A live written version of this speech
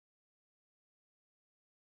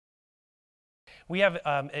We have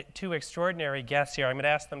two extraordinary guests here. I'm going to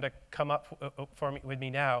ask them to come up with me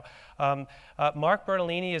now. Mark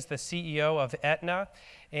Bertolini is the CEO of Aetna,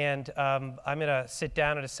 and I'm going to sit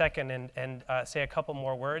down in a second and say a couple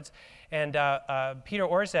more words. And Peter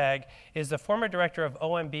Orszag is the former director of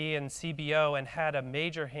OMB and CBO and had a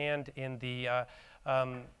major hand in the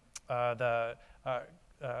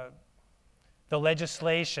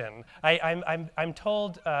legislation. I'm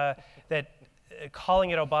told that calling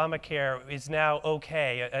it Obamacare is now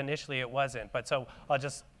okay. Initially it wasn't, but so I'll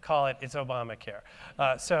just call it, it's Obamacare.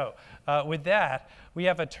 With that, we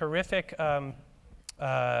have a terrific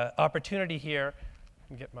opportunity here.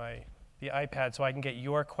 Let me get the iPad so I can get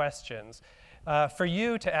your questions. For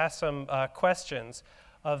you to ask some questions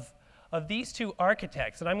of these two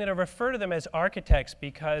architects, and I'm going to refer to them as architects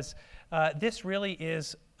because this really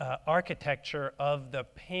is architecture of the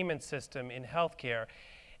payment system in healthcare.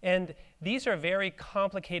 And these are very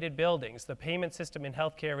complicated buildings. The payment system in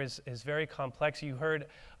healthcare is very complex. You heard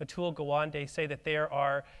Atul Gawande say that there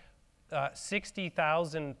are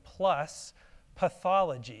 60,000 plus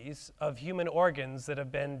pathologies of human organs that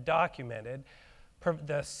have been documented.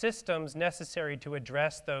 The systems necessary to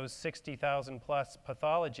address those 60,000 plus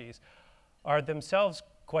pathologies are themselves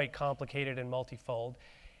quite complicated and multifold.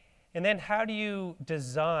 And then how do you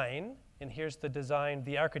design, and here's the design,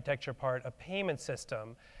 the architecture part, a payment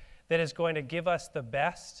system that is going to give us the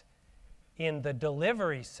best in the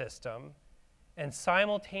delivery system and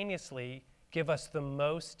simultaneously give us the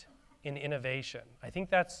most in innovation? I think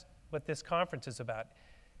that's what this conference is about.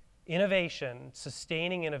 Innovation,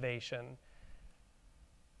 sustaining innovation,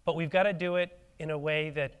 but we've got to do it in a way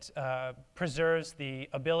that preserves the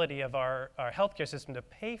ability of our healthcare system to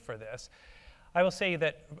pay for this. I will say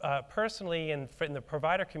that personally in the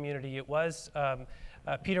provider community, it was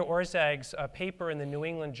Peter Orszag's paper in the New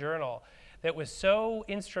England Journal that was so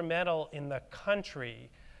instrumental in the country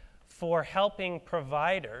for helping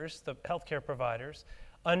providers, the healthcare providers,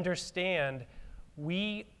 understand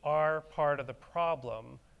we are part of the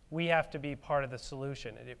problem. We have to be part of the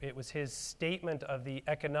solution. It was his statement of the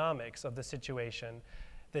economics of the situation,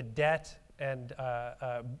 the debt and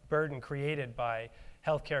burden created by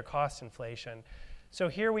healthcare cost inflation. So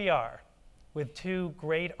here we are with two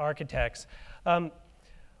great architects.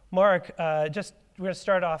 Mark, we're going to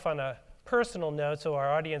start off on a personal note so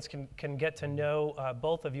our audience can get to know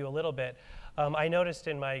both of you a little bit. I noticed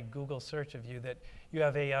in my Google search of you that you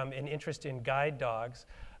have an interest in guide dogs.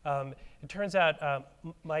 It turns out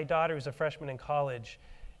my daughter, who's a freshman in college,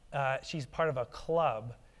 she's part of a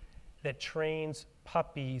club that trains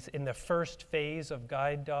puppies in the first phase of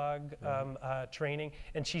guide dog training,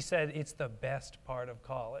 and she said it's the best part of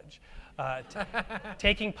college.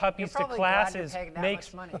 Taking puppies to classes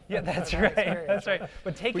makes money. Yeah, that's right. That's right.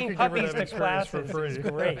 But taking puppies to classes is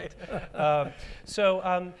great.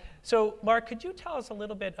 So, Mark, could you tell us a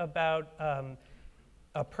little bit about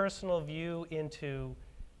a personal view into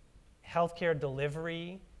healthcare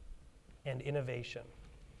delivery and innovation?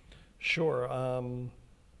 Sure.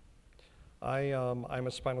 I'm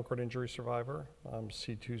a spinal cord injury survivor.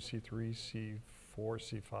 C2, C3,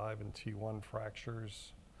 C4, C5, and T1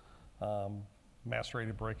 fractures,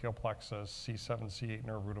 macerated brachial plexus, C7, C8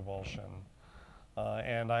 nerve root avulsion,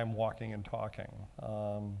 and I'm walking and talking.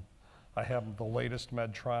 I have the latest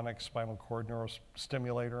Medtronic spinal cord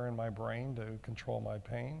neurostimulator in my brain to control my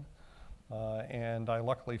pain, and I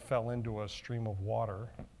luckily fell into a stream of water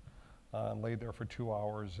and laid there for 2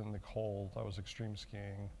 hours in the cold. I was extreme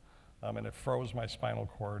skiing. And it froze my spinal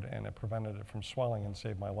cord and it prevented it from swelling and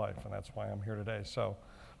saved my life, and that's why I'm here today. So,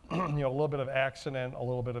 a little bit of accident, a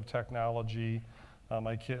little bit of technology.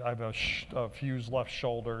 I have a fused left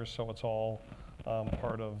shoulder, so it's all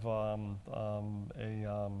part of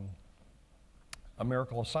a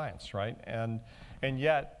miracle of science, right? And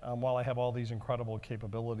yet, while I have all these incredible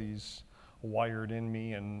capabilities wired in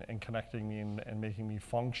me and connecting me and making me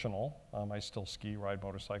functional, I still ski, ride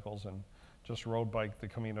motorcycles, and just road bike the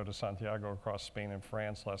Camino de Santiago across Spain and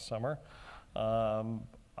France last summer.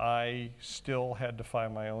 I still had to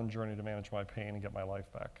find my own journey to manage my pain and get my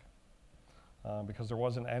life back. Because there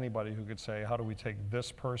wasn't anybody who could say, how do we take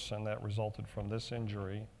this person that resulted from this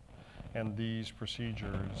injury and these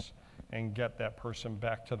procedures and get that person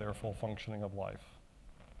back to their full functioning of life?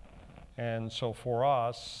 And so for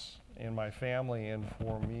us, in my family, and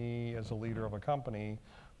for me as a leader of a company,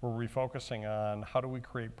 we're refocusing on how do we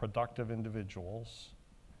create productive individuals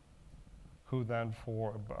who then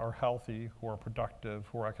are healthy, who are productive,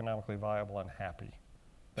 who are economically viable and happy.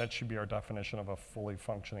 That should be our definition of a fully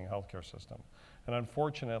functioning healthcare system. And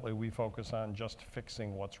unfortunately, we focus on just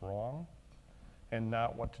fixing what's wrong and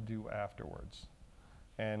not what to do afterwards.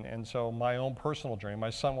 And so my own personal dream,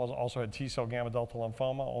 my son also had T-cell gamma delta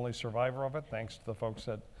lymphoma, only survivor of it, thanks to the folks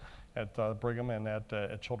at Brigham and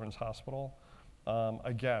at Children's Hospital.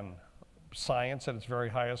 Again, science at its very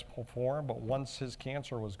highest form, but once his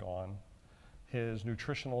cancer was gone, his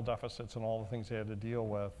nutritional deficits and all the things he had to deal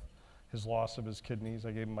with, his loss of his kidneys,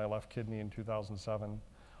 I gave him my left kidney in 2007,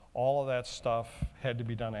 all of that stuff had to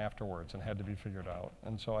be done afterwards and had to be figured out.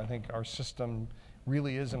 And so I think our system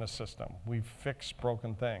really isn't a system. We fix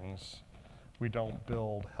broken things. We don't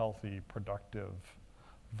build healthy, productive,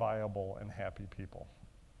 viable, and happy people.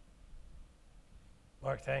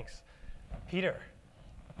 Mark, thanks. Peter,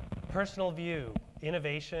 personal view,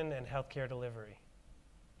 innovation and healthcare delivery.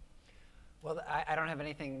 Well, I don't have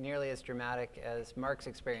anything nearly as dramatic as Mark's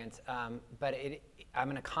experience, but I'm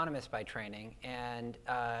an economist by training, and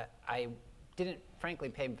I didn't, frankly,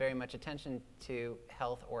 pay very much attention to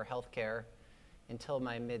health or healthcare until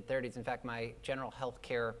my mid-30s. In fact, my general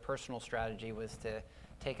healthcare personal strategy was to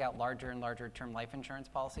take out larger and larger term life insurance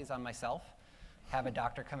policies on myself, have a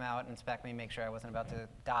doctor come out and inspect me, make sure I wasn't about to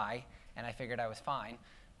die, and I figured I was fine.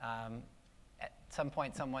 At some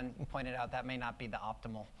point, someone pointed out that may not be the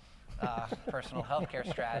optimal personal healthcare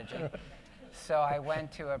strategy. So I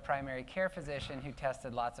went to a primary care physician who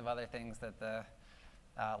tested lots of other things that the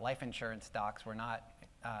life insurance docs were not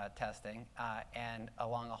testing, and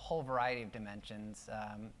along a whole variety of dimensions,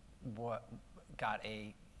 got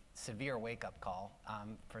a severe wake-up call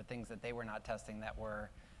for things that they were not testing that were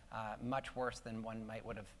much worse than one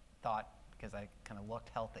would have thought, because I kind of looked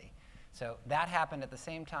healthy. So that happened at the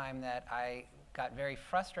same time that I got very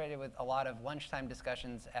frustrated with a lot of lunchtime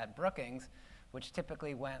discussions at Brookings, which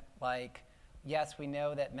typically went like, yes, we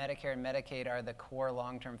know that Medicare and Medicaid are the core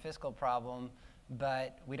long-term fiscal problem,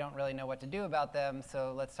 but we don't really know what to do about them,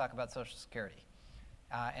 so let's talk about Social Security.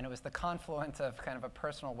 And it was the confluence of kind of a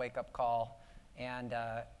personal wake-up call and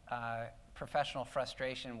professional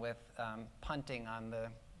frustration with punting on the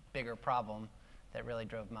bigger problem that really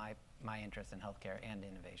drove my interest in healthcare and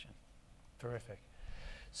innovation. Terrific.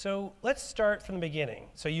 So let's start from the beginning.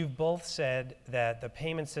 So you've both said that the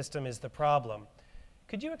payment system is the problem.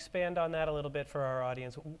 Could you expand on that a little bit for our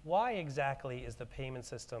audience? Why exactly is the payment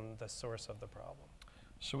system the source of the problem?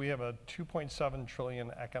 So we have a 2.7 trillion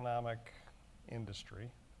economic industry,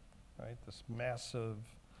 right? This massive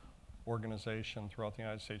organization throughout the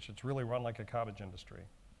United States. It's really run like a cottage industry.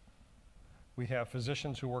 We have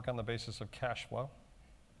physicians who work on the basis of cash flow.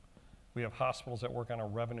 We have hospitals that work on a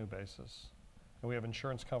revenue basis. And we have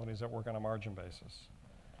insurance companies that work on a margin basis.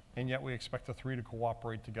 And yet we expect the three to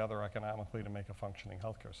cooperate together economically to make a functioning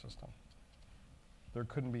healthcare system. There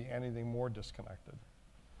couldn't be anything more disconnected.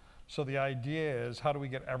 So the idea is, how do we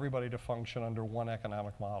get everybody to function under one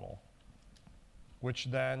economic model, which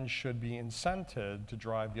then should be incented to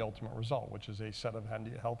drive the ultimate result, which is a set of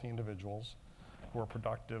healthy individuals who are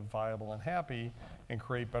productive, viable, and happy, and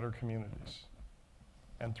create better communities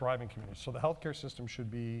and thriving communities. So the healthcare system should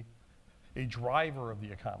be a driver of the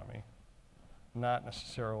economy, not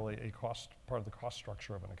necessarily a part of the cost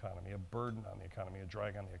structure of an economy, a burden on the economy, a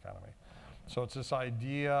drag on the economy. So it's this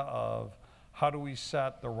idea of, how do we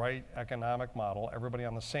set the right economic model, everybody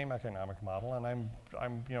on the same economic model, and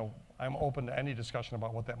I'm open to any discussion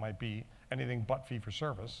about what that might be, anything but fee for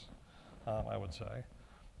service, I would say.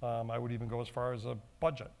 I would even go as far as a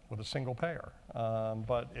budget with a single payer.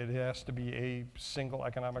 But it has to be a single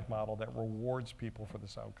economic model that rewards people for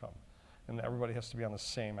this outcome. And everybody has to be on the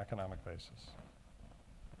same economic basis.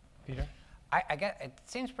 Peter? I get, it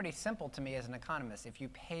seems pretty simple to me as an economist. If you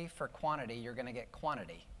pay for quantity, you're going to get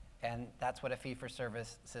quantity. And that's what a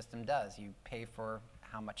fee-for-service system does. You pay for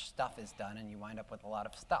how much stuff is done, and you wind up with a lot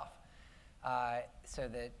of stuff. So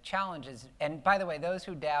the challenge is, and by the way, those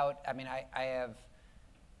who doubt, I mean, I have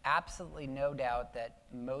absolutely no doubt that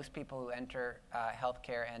most people who enter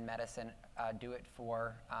healthcare and medicine do it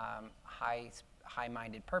for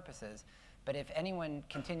high-minded purposes. But if anyone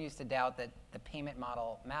continues to doubt that the payment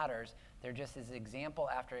model matters, there just is example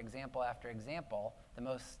after example after example, the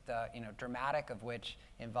most dramatic of which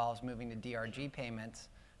involves moving to DRG payments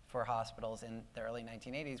for hospitals in the early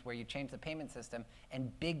 1980s, where you change the payment system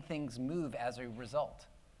and big things move as a result.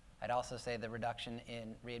 I'd also say the reduction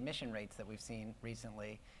in readmission rates that we've seen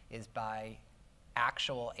recently is by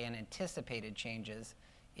actual and anticipated changes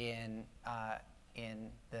in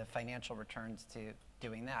the financial returns to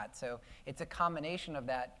doing that. So it's a combination of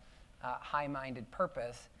that high-minded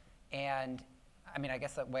purpose, and I mean, I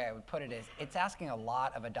guess the way I would put it is, it's asking a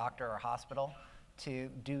lot of a doctor or hospital to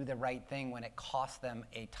do the right thing when it costs them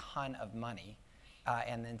a ton of money,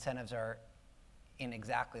 and the incentives are in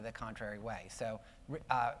exactly the contrary way. So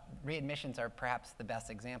readmissions are perhaps the best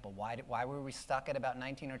example. Why were we stuck at about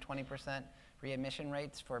 19 or 20% readmission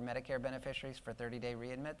rates for Medicare beneficiaries for 30-day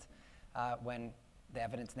readmits when the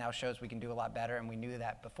evidence now shows we can do a lot better, and we knew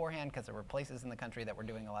that beforehand because there were places in the country that were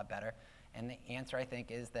doing a lot better. And the answer, I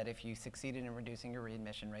think, is that if you succeeded in reducing your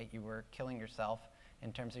readmission rate, you were killing yourself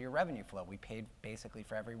in terms of your revenue flow. We paid basically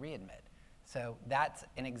for every readmit. So that's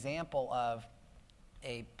an example of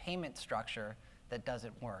a payment structure that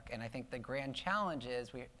doesn't work. And I think the grand challenge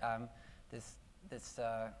is this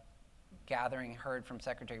gathering heard from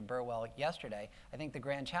Secretary Burwell yesterday. I think the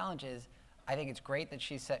grand challenge is, I think it's great that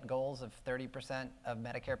she set goals of 30% of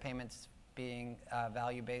Medicare payments being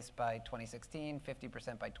value-based by 2016,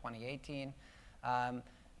 50% by 2018.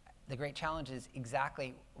 The great challenge is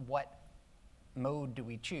exactly what mode do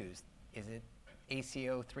we choose? Is it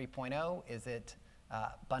ACO 3.0? Is it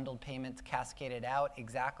bundled payments cascaded out?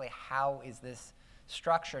 Exactly how is this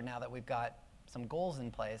structure now that we've got some goals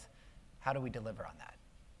in place? How do we deliver on that?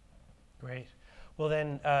 Great. Well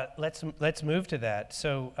then, let's move to that.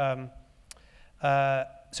 So,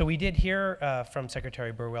 so we did hear from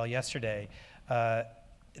Secretary Burwell yesterday that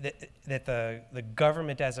the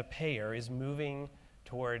government as a payer is moving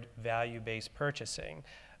toward value-based purchasing.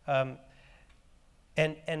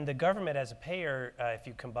 And the government as a payer, if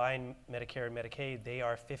you combine Medicare and Medicaid, they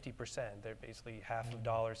are 50%. They're basically half of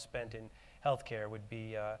dollars spent in healthcare would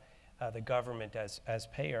be the government as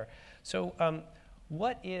payer. So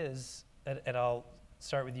what is, and I'll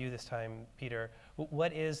start with you this time, Peter,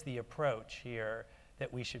 what is the approach here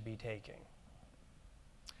that we should be taking?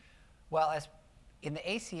 Well, in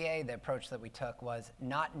the ACA, the approach that we took was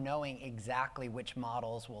not knowing exactly which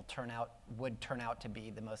models would turn out to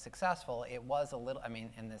be the most successful. It was a little, I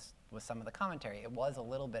mean, and this was some of the commentary, it was a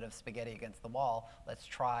little bit of spaghetti against the wall. Let's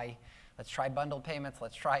try bundled payments,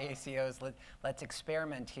 let's try ACOs, let's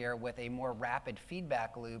experiment here with a more rapid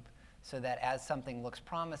feedback loop so that as something looks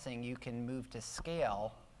promising, you can move to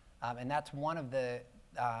scale. And that's one of the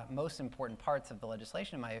most important parts of the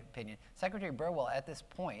legislation, in my opinion. Secretary Burwell, at this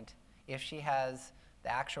point, if she has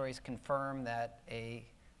the actuaries confirm that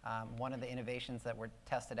one of the innovations that were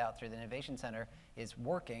tested out through the Innovation Center is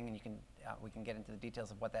working, and we can get into the details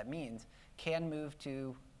of what that means, can move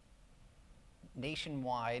to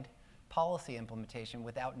nationwide policy implementation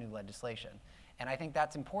without new legislation. And I think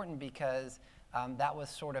that's important because that was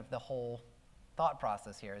sort of the whole thought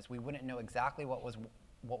process here, is we wouldn't know exactly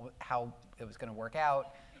how it was going to work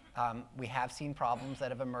out. We have seen problems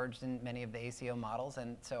that have emerged in many of the ACO models,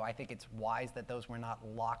 and so I think it's wise that those were not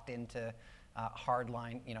locked into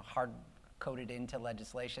hard-coded into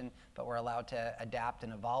legislation, but were allowed to adapt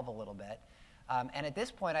and evolve a little bit. And at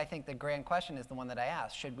this point, I think the grand question is the one that I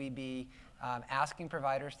asked. Should we be asking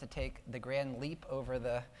providers to take the grand leap over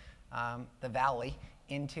the valley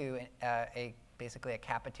into basically a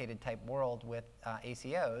capitated type world with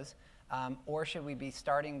ACOs? Or should we be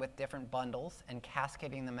starting with different bundles and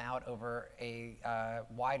cascading them out over a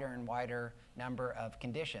wider and wider number of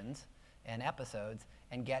conditions and episodes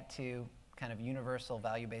and get to kind of universal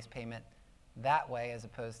value-based payment that way as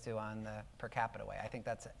opposed to on the per capita way? I think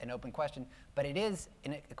that's an open question, but it is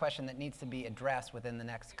a question that needs to be addressed within the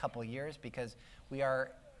next couple of years because we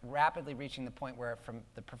are rapidly reaching the point where, from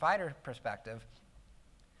the provider perspective,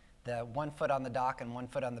 the 1 foot on the dock and 1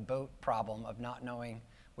 foot on the boat problem of not knowing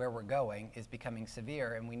where we're going is becoming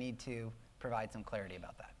severe, and we need to provide some clarity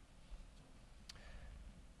about that.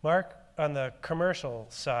 Mark, on the commercial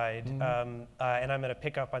side, and I'm going to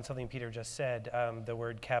pick up on something Peter just said, the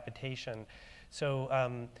word capitation. So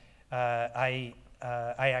I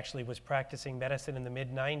actually was practicing medicine in the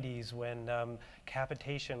mid-90s when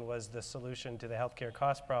capitation was the solution to the healthcare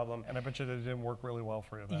cost problem. And I bet you that it didn't work really well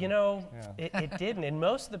for you then. You know, yeah. it didn't. And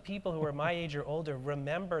most of the people who are my age or older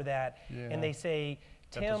remember that, and they say,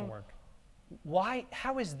 Tim,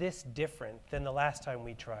 how is this different than the last time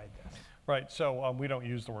we tried this? Right, so we don't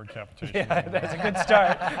use the word capitation. Yeah, that's a good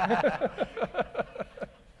start.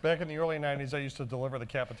 Back in the early 90s, I used to deliver the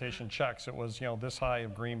capitation checks. It was, this high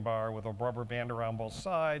of green bar with a rubber band around both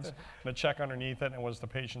sides, and a check underneath it, and it was the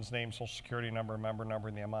patient's name, social security number, member number,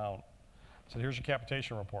 and the amount. So here's your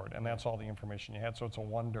capitation report, and that's all the information you had. So it's a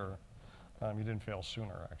wonder you didn't fail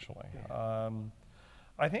sooner, actually. Yeah.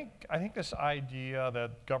 I think this idea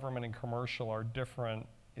that government and commercial are different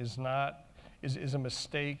is a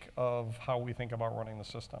mistake of how we think about running the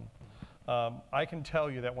system. I can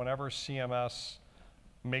tell you that whenever CMS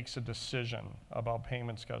makes a decision about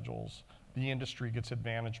payment schedules, the industry gets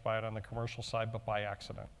advantaged by it on the commercial side, but by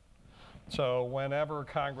accident. So whenever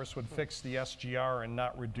Congress would fix the SGR and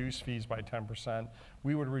not reduce fees by 10%,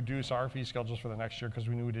 we would reduce our fee schedules for the next year because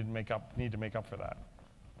we knew we didn't need to make up for that.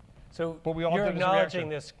 So but we all you're did as a acknowledging reaction.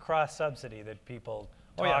 this cross-subsidy that people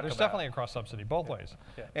Oh yeah, talk there's about. definitely a cross-subsidy, both ways.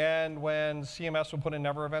 Yeah. And when CMS would put in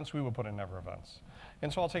never events, we would put in never events.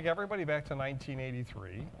 And so I'll take everybody back to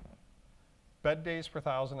 1983. Bed days per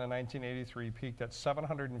thousand in 1983 peaked at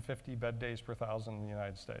 750 bed days per thousand in the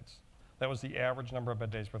United States. That was the average number of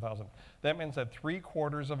bed days per thousand. That means that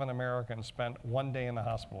 3/4 of an American spent 1 day in the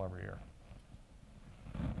hospital every year.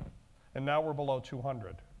 And now we're below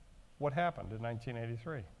 200. What happened in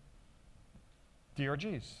 1983?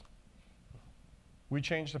 DRGs. We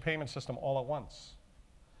changed the payment system all at once.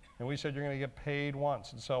 And we said you're going to get paid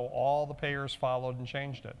once. And so all the payers followed and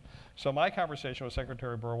changed it. So my conversation with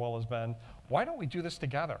Secretary Burwell has been, why don't we do this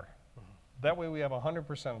together? That way we have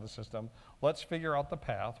 100% of the system. Let's figure out the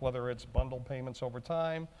path, whether it's bundled payments over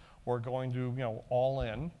time or going to all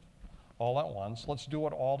in, all at once. Let's do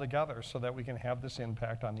it all together so that we can have this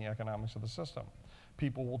impact on the economics of the system.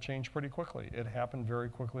 People will change pretty quickly. It happened very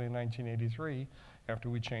quickly in 1983 after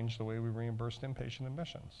we changed the way we reimbursed inpatient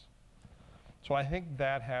admissions. So I think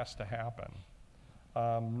that has to happen,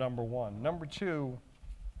 number one. Number two,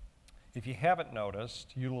 if you haven't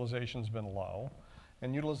noticed, utilization's been low.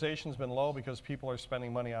 And utilization's been low because people are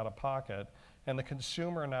spending money out of pocket, and the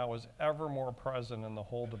consumer now is ever more present in the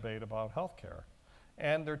whole debate about healthcare.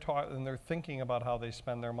 And they're thinking about how they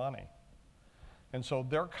spend their money. And so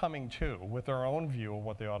they're coming too with their own view of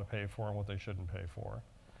what they ought to pay for and what they shouldn't pay for.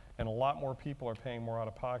 And a lot more people are paying more out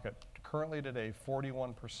of pocket. Currently today,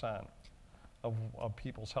 41% of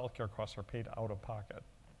people's healthcare costs are paid out of pocket.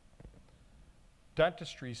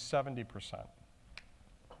 Dentistry, 70%.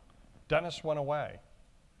 Dentists went away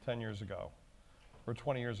 10 years ago, or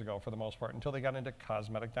 20 years ago for the most part, until they got into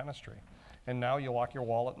cosmetic dentistry. And now you lock your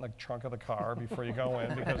wallet in the trunk of the car before you go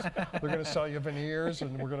in because they're going to sell you veneers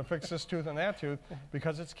and we're going to fix this tooth and that tooth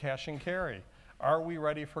because it's cash and carry. Are we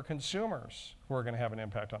ready for consumers who are going to have an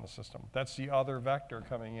impact on the system? That's the other vector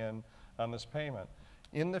coming in on this payment.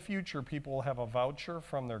 In the future, people will have a voucher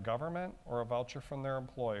from their government or a voucher from their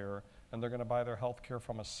employer, and they're going to buy their health care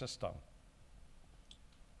from a system.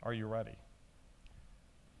 Are you ready?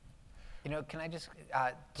 Can I just,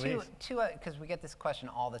 because we get this question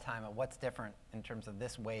all the time of what's different in terms of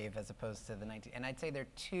this wave as opposed to the 19, and I'd say there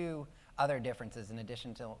are two other differences in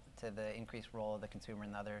addition to the increased role of the consumer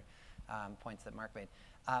and the other points that Mark made.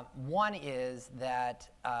 One is that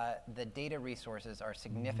the data resources are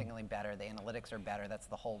significantly better, the analytics are better, that's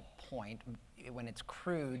the whole point. When it's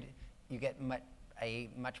crude, you get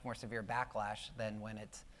a much more severe backlash than when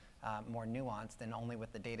it's more nuanced, and only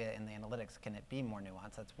with the data and the analytics can it be more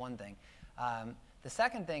nuanced. That's one thing. The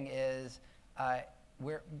second thing is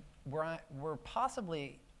we're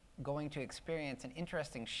possibly going to experience an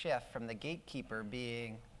interesting shift from the gatekeeper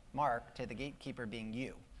being Mark to the gatekeeper being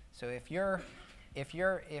you. So if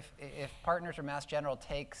Partners or Mass General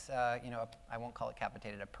takes I won't call it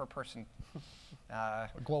capitated, a per person a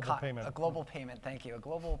global payment. A global payment, thank you. A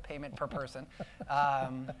global payment per person.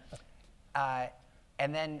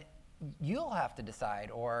 And then you'll have to decide,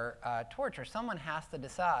 or Torch, or someone has to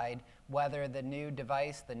decide whether the new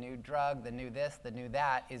device, the new drug, the new this, the new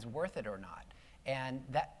that is worth it or not. And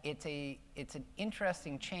that it's an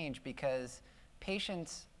interesting change because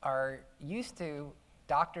patients are used to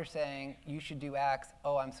doctors saying you should do X.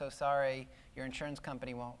 Oh, I'm so sorry, your insurance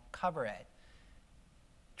company won't cover it.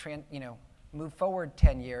 Move forward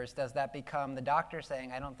 10 years, does that become the doctor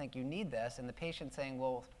saying I don't think you need this, and the patient saying,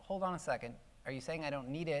 well, hold on a second. Are you saying I don't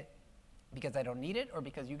need it because I don't need it, or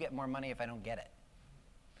because you get more money if I don't get it?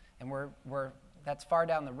 And that's far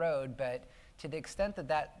down the road, but to the extent that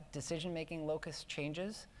that decision-making locus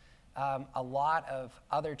changes, a lot of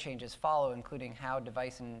other changes follow, including how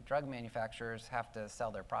device and drug manufacturers have to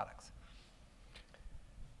sell their products.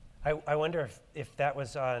 I wonder if that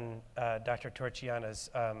was on Dr.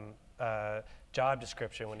 Torchiana's job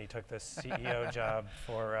description when he took the CEO job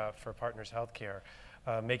for Partners Healthcare.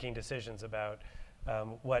 Making decisions about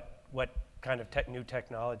what kind of new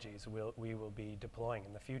technologies we will be deploying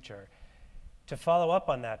in the future. To follow up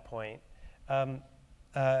on that point,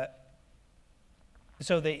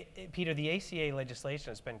 Peter, the ACA legislation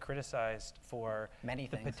has been criticized for many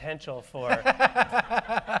things. The potential for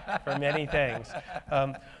for many things.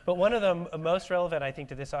 But one of the most relevant, I think,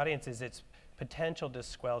 to this audience is its potential to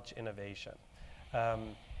squelch innovation.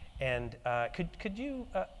 Could you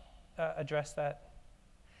address that?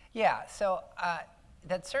 Yeah, so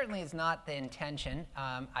that certainly is not the intention.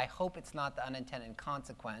 I hope it's not the unintended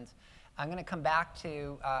consequence. I'm going to come back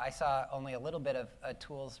to, I saw only a little bit of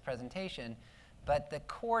Tool's presentation, But the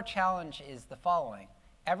core challenge is the following.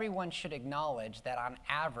 Everyone should acknowledge that on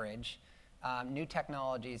average, new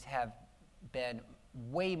technologies have been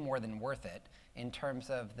way more than worth it in terms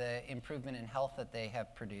of the improvement in health that they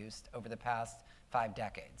have produced over the past 5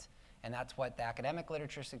 decades. And that's what the academic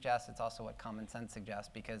literature suggests. It's also what common sense suggests,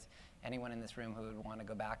 because anyone in this room who would want to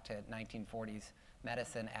go back to 1940s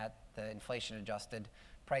medicine at the inflation-adjusted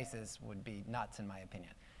prices would be nuts, in my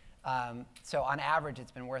opinion. So on average,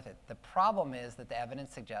 it's been worth it. The problem is that the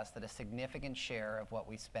evidence suggests that a significant share of what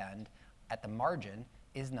we spend at the margin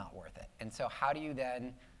is not worth it. And so how do you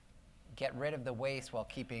then get rid of the waste while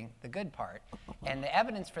keeping the good part? And the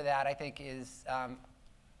evidence for that, I think, is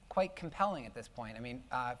quite compelling at this point. I mean,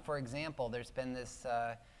 for example, there's been this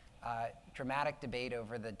dramatic debate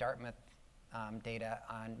over the Dartmouth data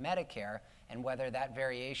on Medicare and whether that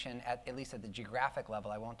variation, at least at the geographic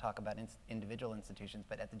level, I won't talk about individual institutions,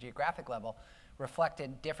 but at the geographic level,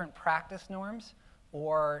 reflected different practice norms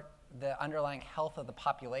or the underlying health of the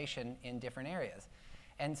population in different areas.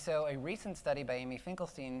 And so a recent study by Amy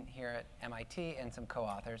Finkelstein here at MIT and some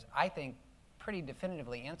co-authors, I think, pretty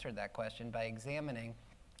definitively answered that question by examining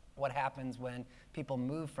what happens when people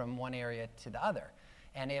move from one area to the other.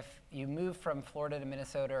 And if you move from Florida to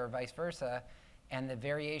Minnesota or vice versa, and the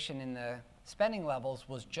variation in the spending levels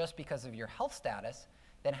was just because of your health status,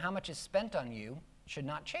 then how much is spent on you should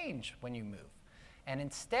not change when you move. And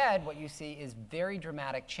instead, what you see is very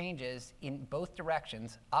dramatic changes in both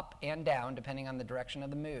directions, up and down, depending on the direction of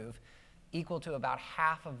the move, equal to about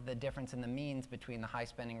half of the difference in the means between the high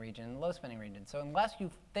spending region and the low spending region. So unless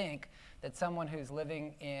you think that someone who's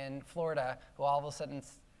living in Florida, who all of a sudden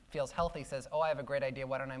feels healthy, says, oh, I have a great idea,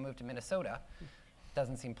 why don't I move to Minnesota?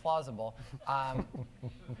 Doesn't seem plausible.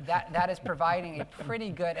 That is providing a pretty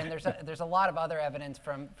good, and there's a lot of other evidence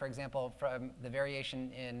from, for example, from the variation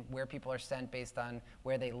in where people are sent based on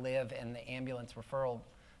where they live and the ambulance referral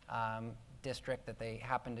district that they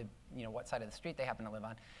happen to, what side of the street they happen to live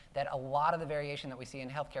on, that a lot of the variation that we see in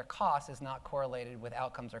healthcare costs is not correlated with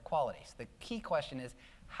outcomes or quality. So the key question is,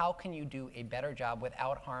 how can you do a better job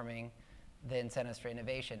without harming the incentives for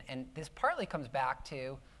innovation? And this partly comes back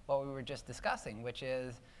to what we were just discussing, which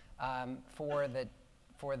is for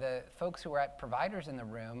the folks who are at providers in the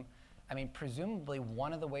room, I mean, presumably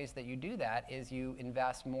one of the ways that you do that is you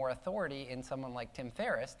invest more authority in someone like Tim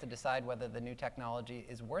Ferris to decide whether the new technology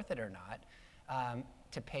is worth it or not,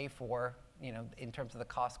 to pay for, in terms of the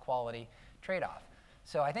cost-quality trade-off.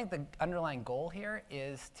 So I think the underlying goal here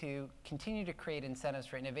is to continue to create incentives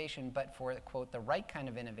for innovation, but for, quote, the right kind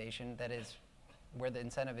of innovation that is where the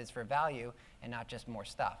incentive is for value and not just more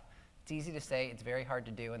stuff. It's easy to say, it's very hard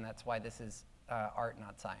to do, and that's why this is art,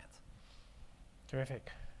 not science.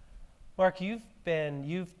 Terrific. Mark,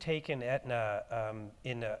 you've taken Aetna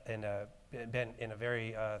in a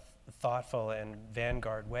very thoughtful and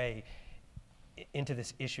vanguard way into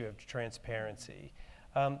this issue of transparency.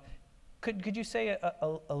 Could you say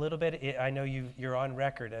a little bit? I know you're on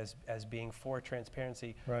record as being for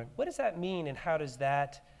transparency. Right. What does that mean, and how does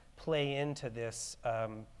that play into this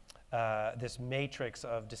this matrix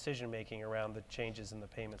of decision making around the changes in the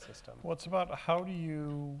payment system? Well, it's about how do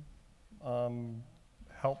you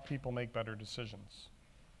help people make better decisions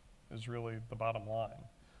is really the bottom line.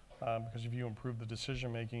 Because if you improve the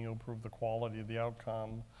decision making, you'll improve the quality of the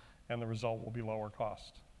outcome, and the result will be lower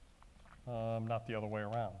cost, not the other way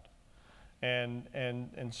around.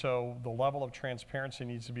 And so the level of transparency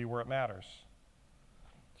needs to be where it matters.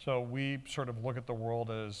 So we sort of look at the world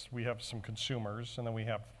as we have some consumers, and then we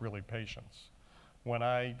have really patients. When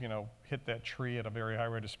I hit that tree at a very high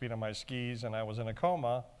rate of speed on my skis and I was in a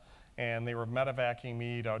coma and they were medevacing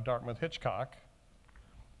me to Dartmouth Hitchcock,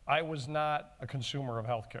 I was not a consumer of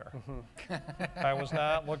healthcare. I was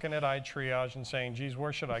not looking at iTriage and saying, geez,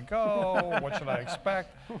 where should I go? What should I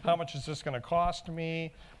expect? How much is this going to cost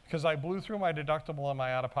me? Because I blew through my deductible and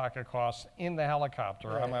my out-of-pocket costs in the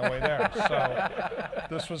helicopter on my way there. So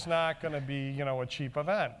this was not going to be, a cheap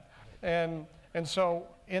event. And so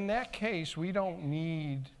in that case, we don't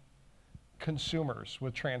need consumers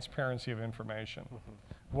with transparency of information.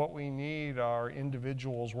 What we need are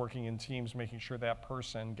individuals working in teams making sure that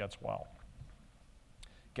person gets well,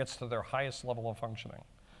 gets to their highest level of functioning.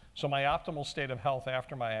 So my optimal state of health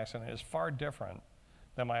after my accident is far different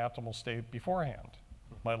than my optimal state beforehand.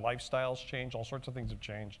 My lifestyle's changed, all sorts of things have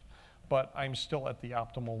changed, but I'm still at the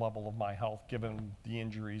optimal level of my health given the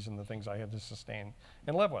injuries and the things I had to sustain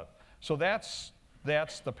and live with. So that's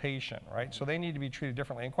the patient, right? So they need to be treated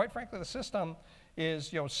differently. And quite frankly, the system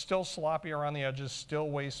is still sloppy around the edges, still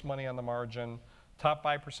wastes money on the margin. Top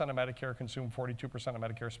 5% of Medicare consume 42% of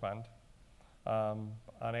Medicare spend. On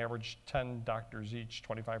average, 10 doctors each,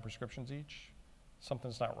 25 prescriptions each.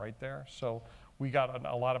 something's not right there. So we got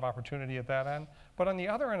a lot of opportunity at that end. But on the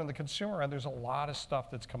other end, on the consumer end, there's a lot of stuff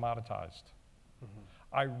that's commoditized.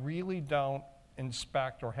 I really don't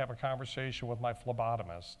inspect or have a conversation with my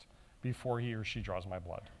phlebotomist before he or she draws my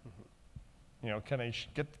blood. You know, can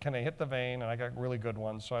they hit the vein? And I got really good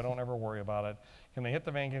ones, so I don't ever worry about it. Can they hit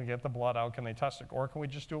the vein? Can they get the blood out? Can they test it? Or can we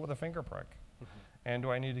just do it with a finger prick? And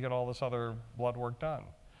do I need to get all this other blood work done?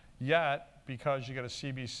 Yet, because you get a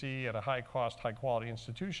CBC at a high cost, high quality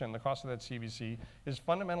institution, the cost of that CBC is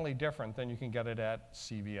fundamentally different than you can get it at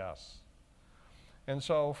CVS. And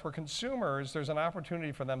so for consumers, there's an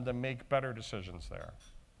opportunity for them to make better decisions there.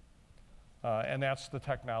 And that's the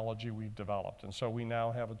technology we've developed. And so we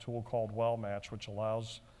now have a tool called WellMatch, which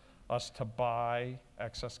allows us to buy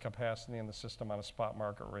excess capacity in the system on a spot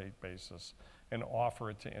market rate basis and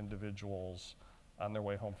offer it to individuals on their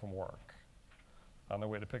way home from work, on their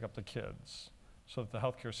way to pick up the kids, so that the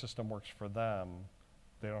healthcare system works for them.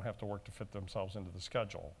 They don't have to work to fit themselves into the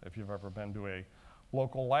schedule. If you've ever been to a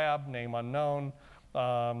local lab, name unknown,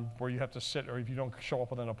 where you have to sit, or if you don't show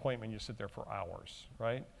up with an appointment, you sit there for hours,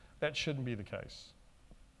 right? That shouldn't be the case,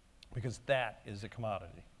 because that is a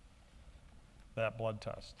commodity, that blood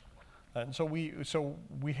test. And so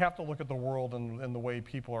we have to look at the world and the way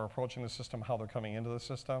people are approaching the system, how they're coming into the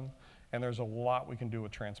system, and there's a lot we can do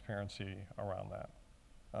with transparency around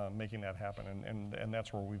that, making that happen, and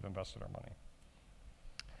that's where we've invested our money.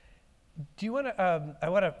 Do you want to, I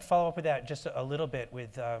want to follow up with that just a little bit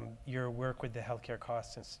with your work with the Healthcare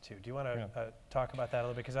Costs Institute. Do you want to talk about that a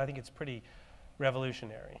little bit? Because I think it's pretty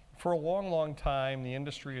revolutionary. For a long, long time, the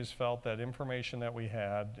industry has felt that information that we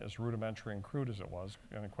had, as rudimentary and crude as it was,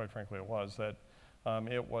 and quite frankly it was, that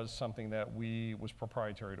it was something that was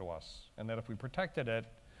proprietary to us, and that if we protected it,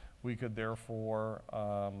 we could therefore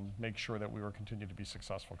make sure that we were continued to be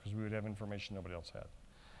successful, because we would have information nobody else had.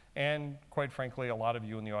 And quite frankly, a lot of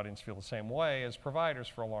you in the audience feel the same way as providers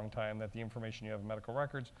for a long time, that the information you have in medical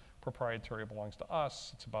records, proprietary, belongs to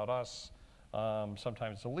us, it's about us.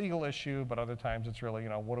 Sometimes it's a legal issue, but other times it's really,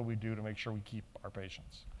 what do we do to make sure we keep our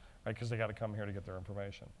patients, right? Because they got to come here to get their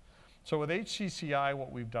information. So with HCCI,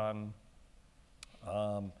 what we've done,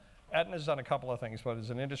 Aetna's done a couple of things, but as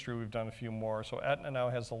an industry, we've done a few more. So Aetna now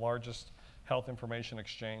has the largest health information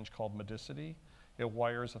exchange called Medicity. It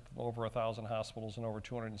wires over 1,000 hospitals and over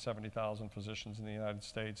 270,000 physicians in the United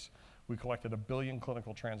States. We collected 1 billion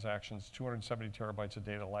clinical transactions, 270 terabytes of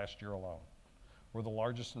data last year alone. We're the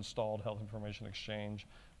largest installed health information exchange.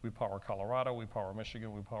 We power Colorado, we power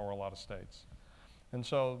Michigan, we power a lot of states. And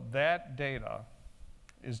so that data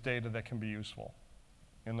is data that can be useful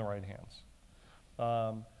in the right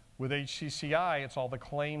hands. With HCCI, it's all the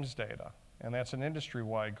claims data. And that's an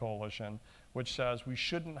industry-wide coalition which says we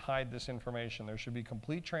shouldn't hide this information. There should be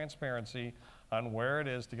complete transparency on where it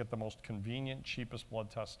is to get the most convenient, cheapest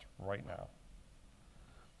blood test right now,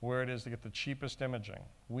 where it is to get the cheapest imaging.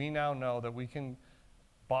 We now know that we can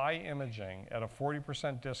buy imaging at a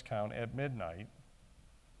 40% discount at midnight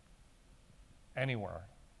anywhere.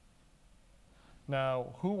 Now,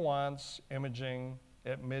 who wants imaging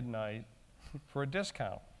at midnight for a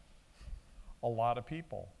discount? A lot of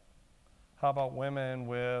people. How about women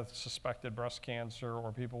with suspected breast cancer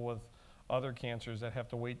or people with other cancers that have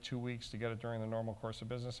to wait 2 weeks to get it during the normal course of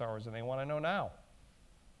business hours, and they want to know now?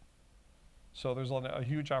 So there's a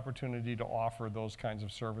huge opportunity to offer those kinds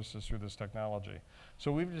of services through this technology.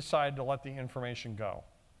 So we've decided to let the information go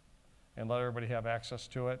and let everybody have access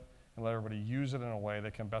to it and let everybody use it in a way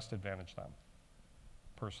that can best advantage them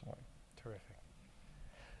personally. Terrific.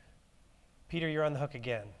 Peter, you're on the hook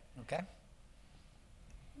again. Okay.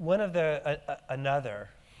 One of the, another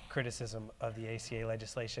criticism of the ACA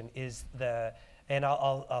legislation is and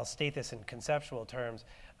I'll state this in conceptual terms,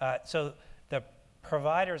 so the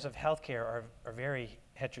providers of healthcare are very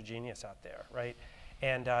heterogeneous out there, right?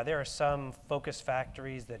 And there are some focus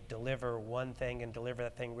factories that deliver one thing and deliver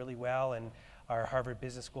that thing really well, and our Harvard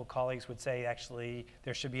Business School colleagues would say, actually,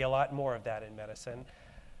 there should be a lot more of that in medicine.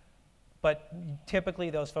 But typically,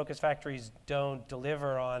 those focus factories don't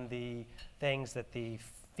deliver on the things that the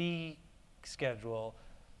fee schedule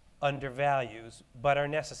undervalues, but are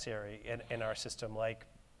necessary in our system, like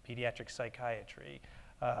pediatric psychiatry,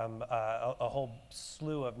 a whole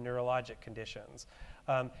slew of neurologic conditions.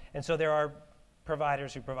 And so there are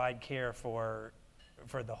providers who provide care for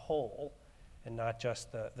the whole and not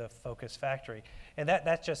just the focus factory. And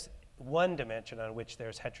that's just one dimension on which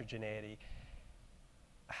there's heterogeneity.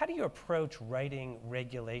 How do you approach writing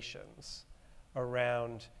regulations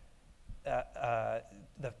around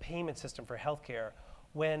the payment system for healthcare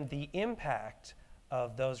when the impact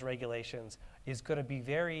of those regulations is going to be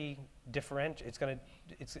very different. It's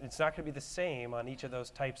not going to be the same on each of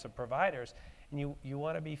those types of providers, and you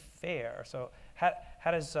want to be fair. So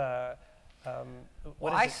how does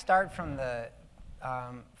well, I start from the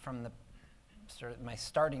sort of my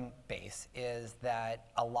starting base is that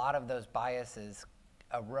a lot of those biases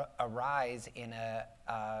arise in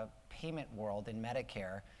a payment world in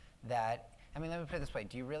Medicare that, I mean, let me put it this way.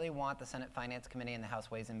 Do you really want the Senate Finance Committee and the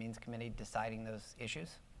House Ways and Means Committee deciding those issues?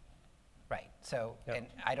 Right, so, yep. And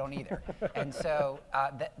I don't either. And so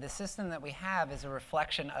the system that we have is a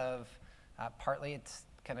reflection of, partly it's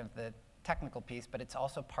kind of the technical piece, but it's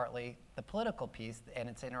also partly the political piece, and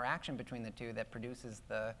it's interaction between the two that produces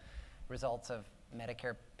the results of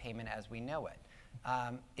Medicare payment as we know it.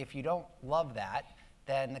 If you don't love that,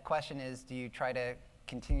 then the question is, do you try to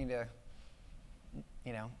continue to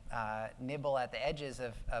nibble at the edges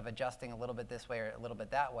of adjusting a little bit this way or a little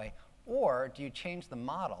bit that way? Or do you change the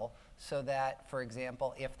model so that, for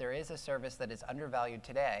example, if there is a service that is undervalued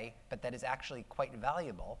today, but that is actually quite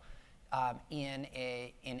valuable, in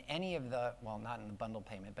any of the, well, not in the bundle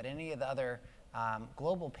payment, but any of the other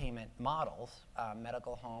global payment models,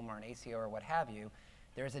 medical home or an ACO or what have you,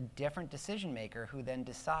 there's a different decision maker who then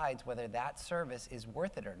decides whether that service is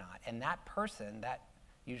worth it or not. And that person, that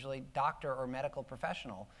usually doctor or medical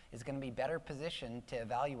professional, is going to be better positioned to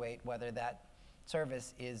evaluate whether that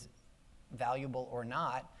service is valuable or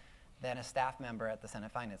not than a staff member at the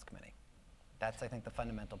Senate Finance Committee. That's, I think, the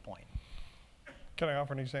fundamental point. Can I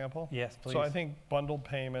offer an example? Yes, please. So I think bundled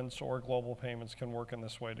payments or global payments can work in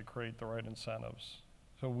this way to create the right incentives.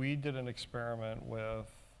 So we did an experiment with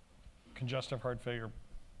congestive heart failure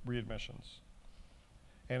readmissions.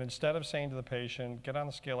 And instead of saying to the patient, get on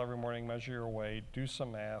the scale every morning, measure your weight, do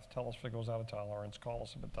some math, tell us if it goes out of tolerance, call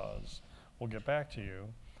us if it does, we'll get back to you.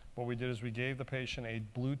 What we did is we gave the patient a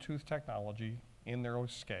Bluetooth technology in their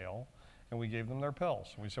scale, and we gave them their pills.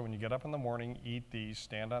 We said, when you get up in the morning, eat these,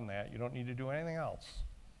 stand on that. You don't need to do anything else.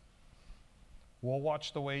 We'll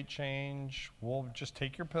watch the weight change. We'll just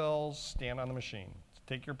take your pills, stand on the machine.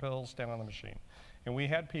 Take your pills, stand on the machine. And we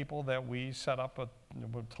had people that we set up with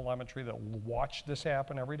telemetry that watched this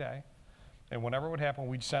happen every day. And whenever it would happen,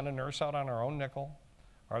 we'd send a nurse out on our own nickel.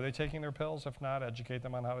 Are they taking their pills? If not, educate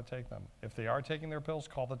them on how to take them. If they are taking their pills,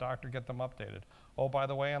 call the doctor, get them updated. Oh, by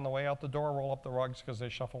the way, on the way out the door, roll up the rugs because they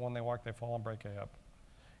shuffle when they walk, they fall and break a hip.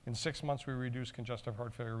 In 6 months, we reduced congestive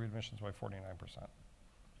heart failure readmissions by 49%.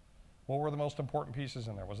 What were the most important pieces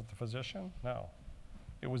in there? Was it the physician? No.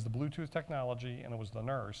 It was the Bluetooth technology and it was the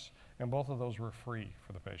nurse, and both of those were free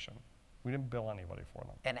for the patient. We didn't bill anybody for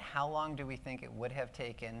them. And how long do we think it would have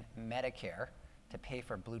taken Medicare to pay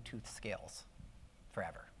for Bluetooth scales?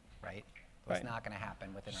 Forever, right? It's not going to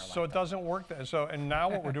happen within our lifetime. So it doesn't work. And now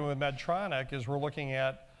what we're doing with Medtronic is we're looking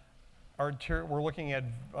at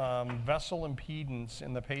vessel impedance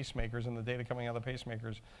in the pacemakers and the data coming out of the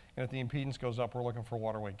pacemakers. And if the impedance goes up, we're looking for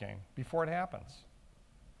water weight gain before it happens.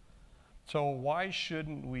 So why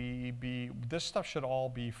shouldn't we be? This stuff should all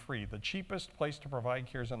be free. The cheapest place to provide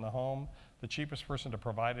care is in the home. The cheapest person to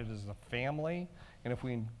provide it is the family. And if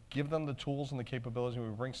we give them the tools and the capabilities and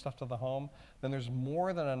we bring stuff to the home, then there's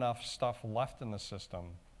more than enough stuff left in the system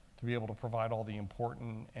to be able to provide all the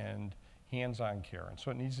important and hands-on care. And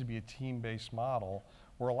so it needs to be a team-based model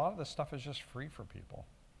where a lot of this stuff is just free for people.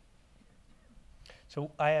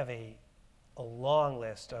 So I have a long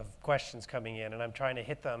list of questions coming in, and I'm trying to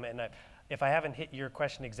hit them. And if I haven't hit your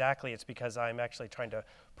question exactly, it's because I'm actually trying to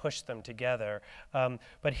push them together.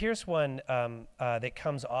 But here's one that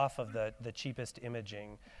comes off of the cheapest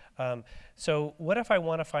imaging. So what if I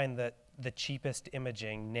want to find the cheapest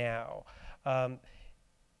imaging now?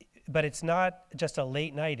 But it's not just a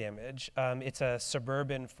late night image. It's a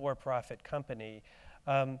suburban for-profit company.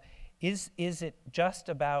 Is it just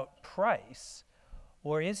about price?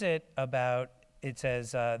 Or is it about, it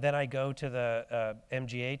says, then I go to the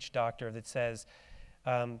MGH doctor that says,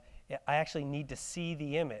 I actually need to see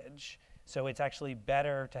the image, so it's actually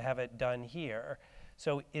better to have it done here.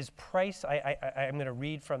 So is price, I'm going to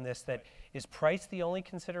read from this that, is price the only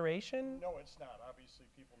consideration? No, it's not. Obviously,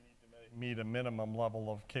 people need to meet a minimum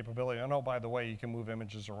level of capability. And oh, by the way, you can move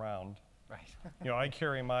images around. Right. You know, I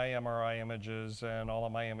carry my MRI images and all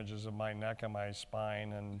of my images of my neck and my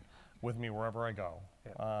spine and with me wherever I go.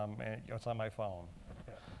 Yeah. And it's on my phone.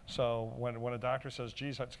 Yeah. So when a doctor says,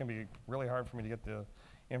 geez, it's going to be really hard for me to get the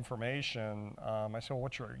information, I say, well,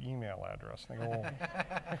 what's your email address? And they go, well,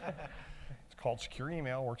 it's called secure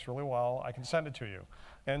email, works really well. I can send it to you.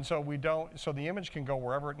 And so so the image can go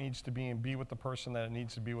wherever it needs to be and be with the person that it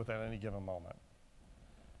needs to be with at any given moment.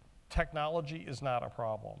 Technology is not a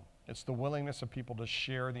problem. It's the willingness of people to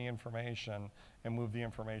share the information and move the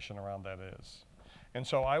information around that is. And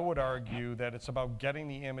so I would argue that it's about getting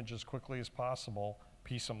the image as quickly as possible,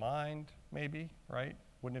 peace of mind, maybe, right?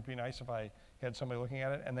 Wouldn't it be nice if I had somebody looking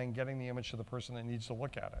at it, and then getting the image to the person that needs to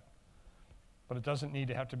look at it? But it doesn't need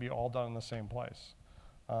to have to be all done in the same place.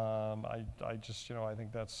 I just, I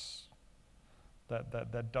think that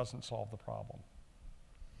doesn't solve the problem.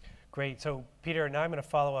 Great. So, Peter, now I'm going to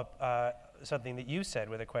follow up something that you said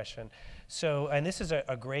with a question. So, and this is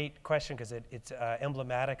a great question because it's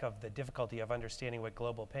emblematic of the difficulty of understanding what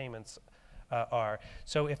global payments are.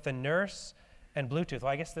 So, if the nurse and Bluetooth,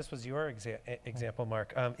 well, I guess this was your example,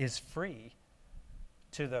 Mark, is free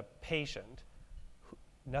to the patient,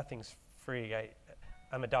 nothing's free.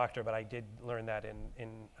 I'm a doctor, but I did learn that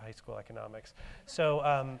in high school economics.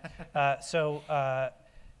 So,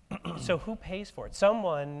 so who pays for it?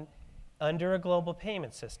 Someone under a global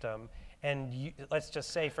payment system, and let's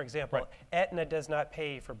just say, for example, right. Aetna does not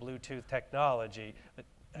pay for Bluetooth technology.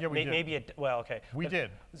 Yeah, we did. Maybe it, well, okay. We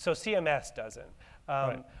did. So CMS doesn't.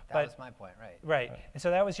 Right. That was my point, right. Right. And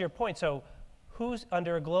so that was your point. So who's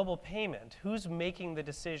under a global payment? Who's making the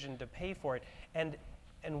decision to pay for it? And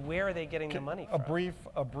where are they getting the money from?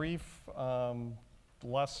 A brief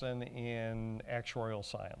lesson in actuarial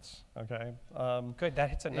science, okay? Good,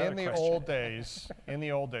 that hits another question. In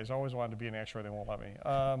the old days, I always wanted to be an actuary, they won't let me.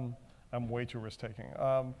 I'm way too risk-taking.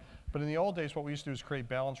 But in the old days, what we used to do is create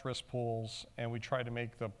balanced risk pools, and we tried to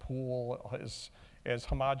make the pool as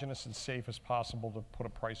homogeneous and safe as possible to put a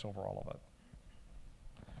price over all of it.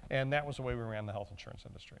 And that was the way we ran the health insurance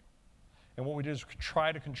industry. And what we did is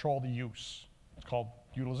try to control the use. It's called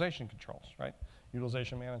utilization controls, right?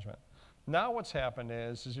 Utilization management. Now what's happened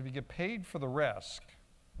is if you get paid for the risk,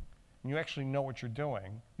 and you actually know what you're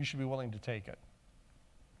doing, you should be willing to take it.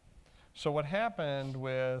 So what happened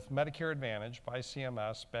with Medicare Advantage by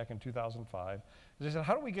CMS back in 2005 is they said,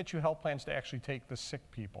 how do we get you health plans to actually take the sick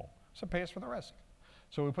people? So pay us for the risk.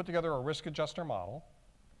 So we put together a risk adjuster model,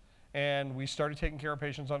 and we started taking care of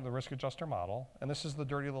patients under the risk adjuster model. And this is the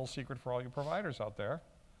dirty little secret for all you providers out there.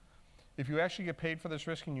 If you actually get paid for this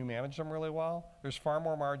risk and you manage them really well, there's far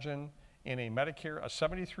more margin in a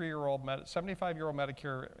 75-year-old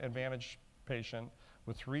Medicare Advantage patient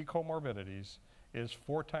with 3 comorbidities is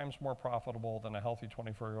 4 times more profitable than a healthy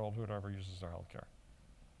 24-year-old who ever uses their health care.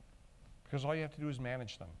 Because all you have to do is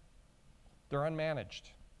manage them. They're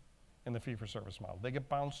unmanaged in the fee-for-service model. They get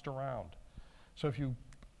bounced around. So if you,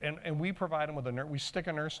 and we provide them with a nurse, we stick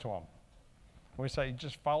a nurse to them. We say,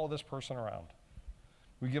 just follow this person around.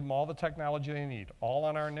 We give them all the technology they need, all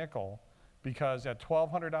on our nickel, because at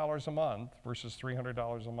 $1,200 a month versus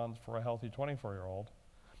 $300 a month for a healthy 24-year-old,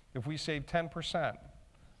 if we save 10%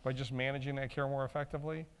 by just managing that care more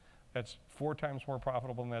effectively, that's 4 times more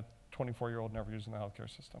profitable than that 24-year-old never using the healthcare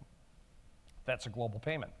system. That's a global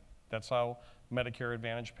payment. That's how Medicare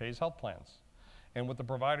Advantage pays health plans. And with the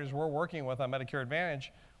providers we're working with on Medicare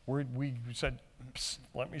Advantage, we said,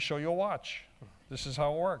 let me show you a watch. This is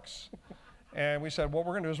how it works. And we said, what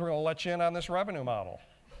we're going to do is we're going to let you in on this revenue model.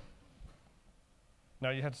 Now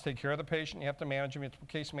you have to take care of the patient, you have to manage them, you have to put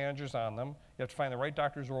case managers on them, you have to find the right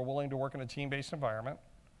doctors who are willing to work in a team-based environment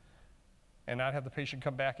and not have the patient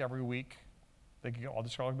come back every week. All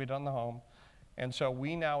this can be done in the home. And so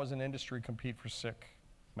we now as an industry compete for sick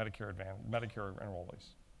Medicare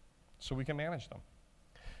enrollees. So we can manage them.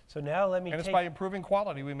 So now let me And it's by improving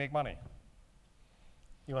quality we make money.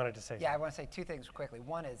 You wanted to say Yeah, I want to say 2 things quickly.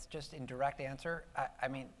 One is just in direct answer. I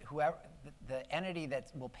mean, whoever the entity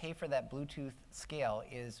that will pay for that Bluetooth scale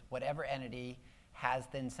is whatever entity has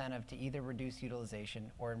the incentive to either reduce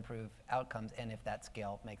utilization or improve outcomes, and if that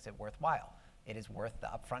scale makes it worthwhile. It is worth the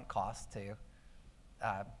upfront cost to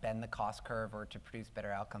bend the cost curve or to produce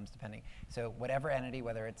better outcomes, depending. So whatever entity,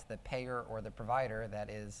 whether it's the payer or the provider that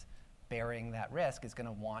is bearing that risk, is going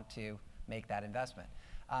to want to make that investment.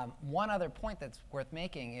 One other point that's worth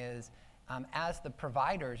making is as the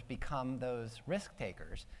providers become those risk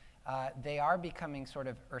takers, they are becoming sort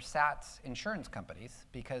of ersatz insurance companies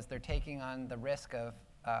because they're taking on the risk of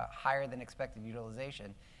higher than expected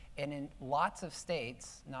utilization. And in lots of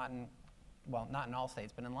states, not in all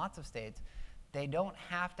states, but in lots of states, they don't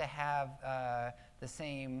have to have the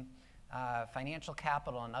same financial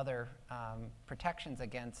capital and other protections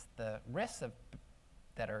against the risks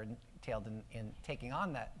that are entailed in taking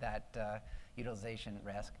on that utilization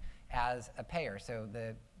risk as a payer. So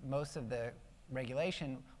most of the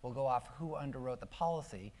regulation will go off who underwrote the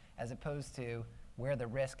policy as opposed to where the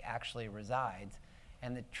risk actually resides.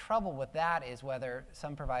 And the trouble with that is whether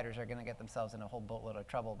some providers are going to get themselves in a whole boatload of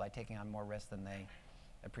trouble by taking on more risk than they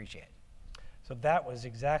appreciate. So that was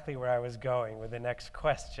exactly where I was going with the next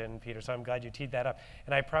question, Peter, so I'm glad you teed that up.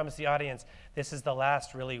 And I promise the audience, this is the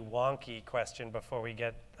last really wonky question before we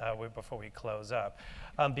get, before we close up.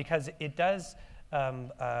 Because it does,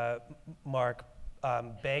 Mark,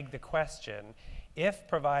 beg the question, if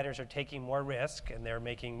providers are taking more risk and they're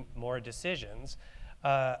making more decisions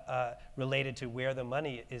related to where the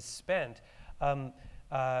money is spent,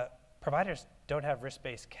 providers don't have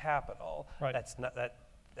risk-based capital. Right. That's not,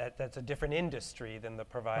 that's a different industry than the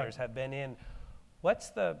providers have been in. What's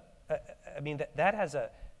the, I mean, that has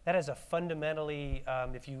a fundamentally,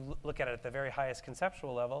 if you look at it at the very highest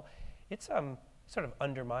conceptual level, it's sort of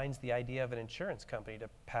undermines the idea of an insurance company to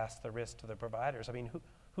pass the risk to the providers. I mean,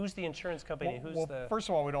 who's the insurance company? Well, first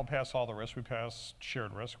of all, we don't pass all the risk. We pass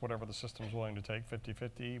shared risk, whatever the system's willing to take,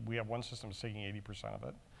 50-50. We have one system that's taking 80% of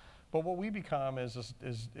it. But what we become is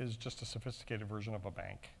just a sophisticated version of a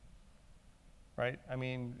bank, right? I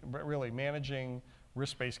mean, really, managing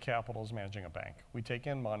risk-based capital is managing a bank. We take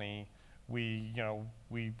in money, we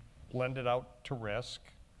lend it out to risk,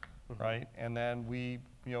 right? And then we,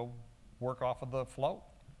 work off of the float.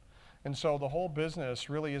 And so the whole business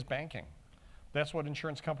really is banking. That's what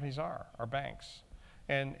insurance companies are banks.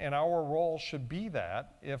 And our role should be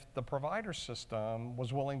that if the provider system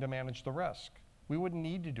was willing to manage the risk. We wouldn't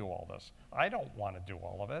need to do all this. I don't want to do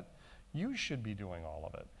all of it. You should be doing all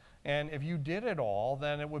of it. And if you did it all,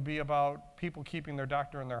 then it would be about people keeping their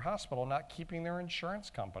doctor in their hospital, not keeping their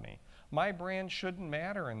insurance company. My brand shouldn't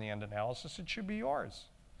matter in the end analysis. It should be yours.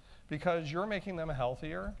 Because you're making them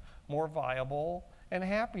healthier, more viable, and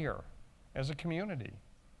happier as a community.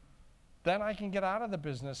 Then I can get out of the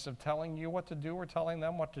business of telling you what to do or telling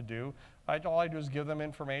them what to do. All I do is give them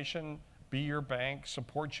information, be your bank,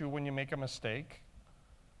 support you when you make a mistake,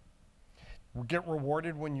 get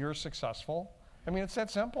rewarded when you're successful. I mean, it's that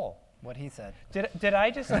simple. What he said. Did I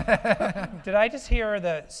just did I just hear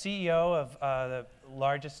the CEO of the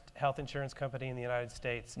largest health insurance company in the United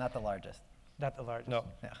States? Not the largest. Not the largest. No,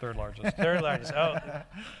 third largest. Third largest. Oh,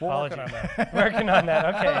 we're apologies. working on that. Working on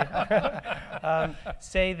that. Okay.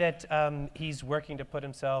 Say that he's working to put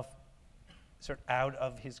himself sort of out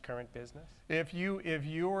of his current business. If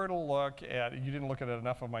you were to look at, you didn't look at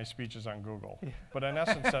enough of my speeches on Google, but in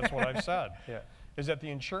essence, that's what I've said. Yeah. Is that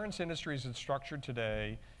the insurance industry as it's structured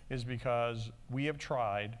today is because we have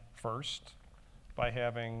tried first by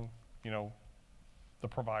having, the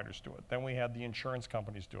providers do it. Then we had the insurance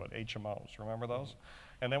companies do it, HMOs, remember those?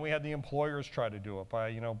 And then we had the employers try to do it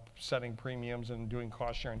by, setting premiums and doing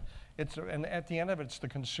cost sharing. And at the end of it, it's the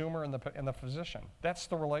consumer and the physician. That's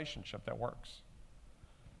the relationship that works.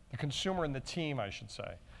 The consumer and the team, I should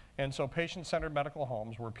say. And so patient-centered medical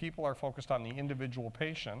homes where people are focused on the individual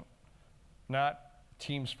patient, not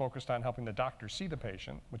teams focused on helping the doctor see the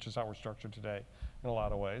patient, which is how we're structured today in a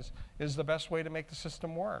lot of ways, is the best way to make the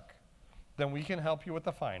system work. Then we can help you with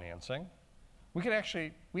the financing. We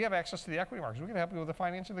have access to the equity markets. We can help you with the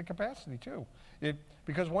financing, the capacity too.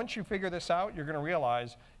 Because once you figure this out, you're going to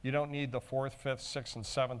realize you don't need the 4th, 5th, 6th, and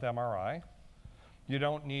 7th MRI. You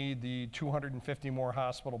don't need the 250 more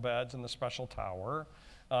hospital beds in the special tower.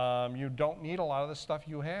 You don't need a lot of the stuff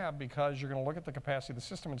you have because you're going to look at the capacity of the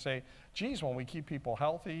system and say, geez, when we keep people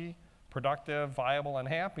healthy, productive, viable, and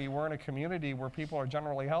happy, we're in a community where people are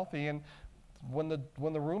generally healthy, and when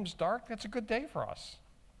the room's dark, that's a good day for us.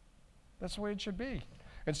 That's the way it should be.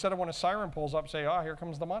 Instead of when a siren pulls up, say, oh, here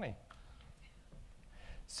comes the money.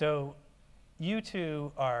 So you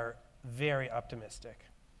two are very optimistic.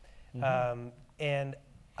 And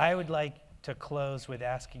I would like to close with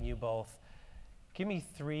asking you both, give me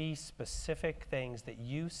 3 specific things that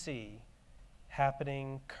you see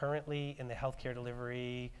happening currently in the healthcare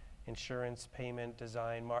delivery, insurance, payment,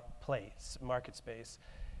 design, market space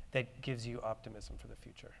that gives you optimism for the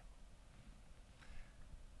future.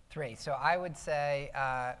 3. So I would say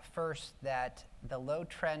first that the low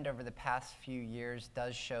trend over the past few years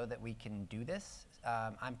does show that we can do this.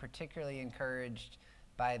 I'm particularly encouraged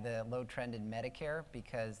by the low trend in Medicare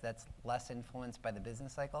because that's less influenced by the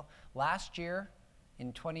business cycle. Last year,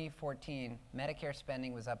 in 2014, Medicare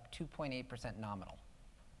spending was up 2.8% nominal.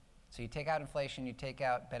 So you take out inflation, you take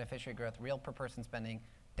out beneficiary growth, real per person spending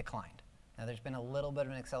declined. Now there's been a little bit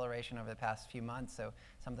of an acceleration over the past few months, so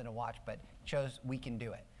something to watch, but it shows we can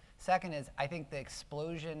do it. Second is, I think the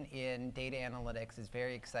explosion in data analytics is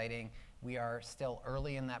very exciting. We are still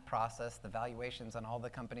early in that process. The valuations on all the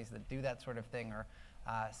companies that do that sort of thing are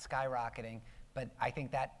skyrocketing, but I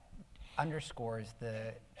think that underscores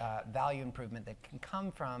the value improvement that can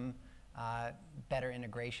come from better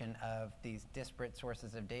integration of these disparate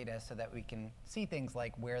sources of data so that we can see things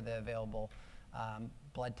like where the available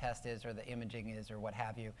blood test is or the imaging is or what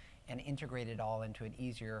have you, and integrate it all into an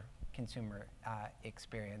easier consumer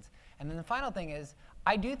experience. And then the final thing is,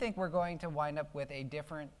 I do think we're going to wind up with a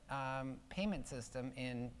different payment system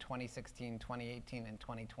in 2016, 2018, and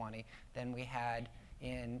 2020 than we had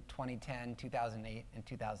in 2010, 2008, and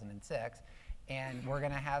 2006. And we're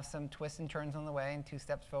going to have some twists and turns on the way, and 2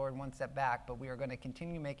 steps forward, 1 step back, but we are going to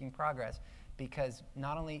continue making progress, because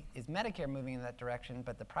not only is Medicare moving in that direction,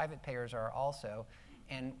 but the private payers are also.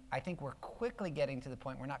 And I think we're quickly getting to the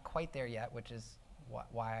point, we're not quite there yet, which is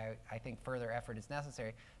why I think further effort is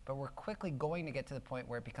necessary, but we're quickly going to get to the point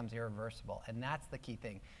where it becomes irreversible, and that's the key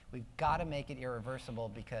thing. We've got to make it irreversible,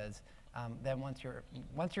 because then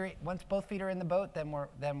once both feet are in the boat, then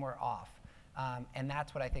we're off, and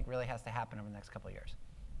that's what I think really has to happen over the next couple of years.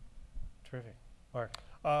 Terrific, Mark.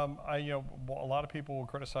 A lot of people will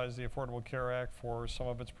criticize the Affordable Care Act for some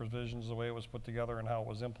of its provisions, the way it was put together and how it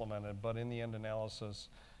was implemented, but in the end analysis,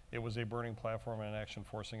 it was a burning platform and an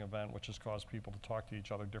action-forcing event, which has caused people to talk to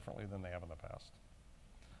each other differently than they have in the past.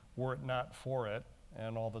 Were it not for it,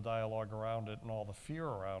 and all the dialogue around it, and all the fear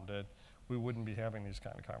around it, we wouldn't be having these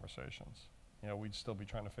kind of conversations. We'd still be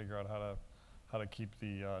trying to figure out how to keep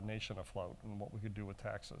the nation afloat and what we could do with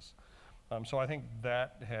taxes. So I think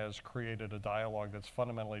that has created a dialogue that's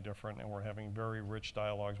fundamentally different, and we're having very rich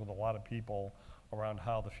dialogues with a lot of people around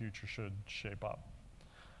how the future should shape up.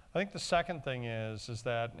 I think the second thing is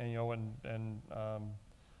that,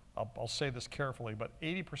 I'll say this carefully, but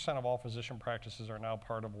 80% of all physician practices are now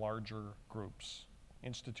part of larger groups,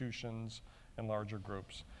 institutions and larger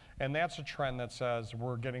groups. And that's a trend that says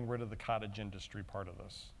we're getting rid of the cottage industry part of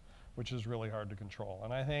this, which is really hard to control.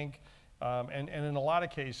 And I think, and in a lot of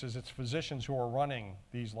cases, it's physicians who are running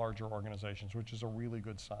these larger organizations, which is a really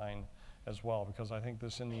good sign as well, because I think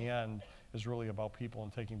this in the end is really about people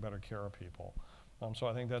and taking better care of people. So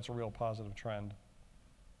I think that's a real positive trend.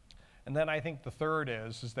 And then I think the third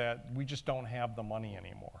is that we just don't have the money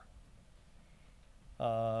anymore.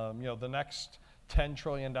 The next $10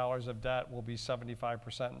 trillion of debt will be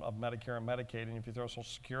 75% of Medicare and Medicaid, and if you throw Social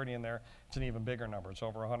Security in there, it's an even bigger number. It's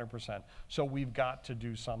over 100%. So we've got to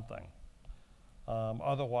do something.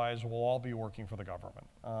 Otherwise, we'll all be working for the government.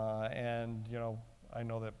 I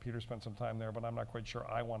know that Peter spent some time there, but I'm not quite sure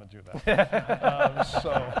I want to do that.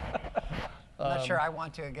 I'm not sure I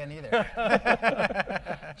want to again either.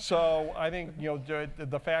 So I think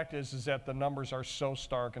the fact is that the numbers are so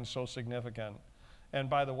stark and so significant. And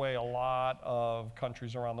by the way, a lot of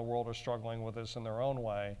countries around the world are struggling with this in their own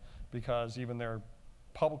way, because even their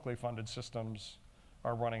publicly funded systems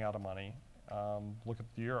are running out of money. Look at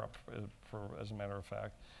Europe, as a matter of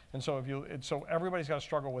fact. And so so everybody's got to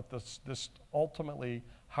struggle with this ultimately.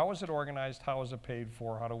 How is it organized? How is it paid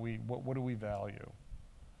for? What do we value?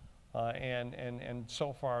 And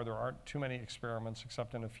so far, there aren't too many experiments,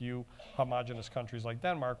 except in a few homogenous countries like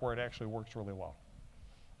Denmark, where it actually works really well.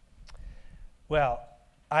 Well,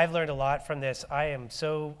 I've learned a lot from this. I am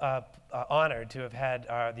so honored to have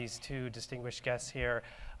had these 2 distinguished guests here.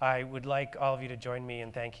 I would like all of you to join me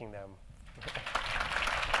in thanking them.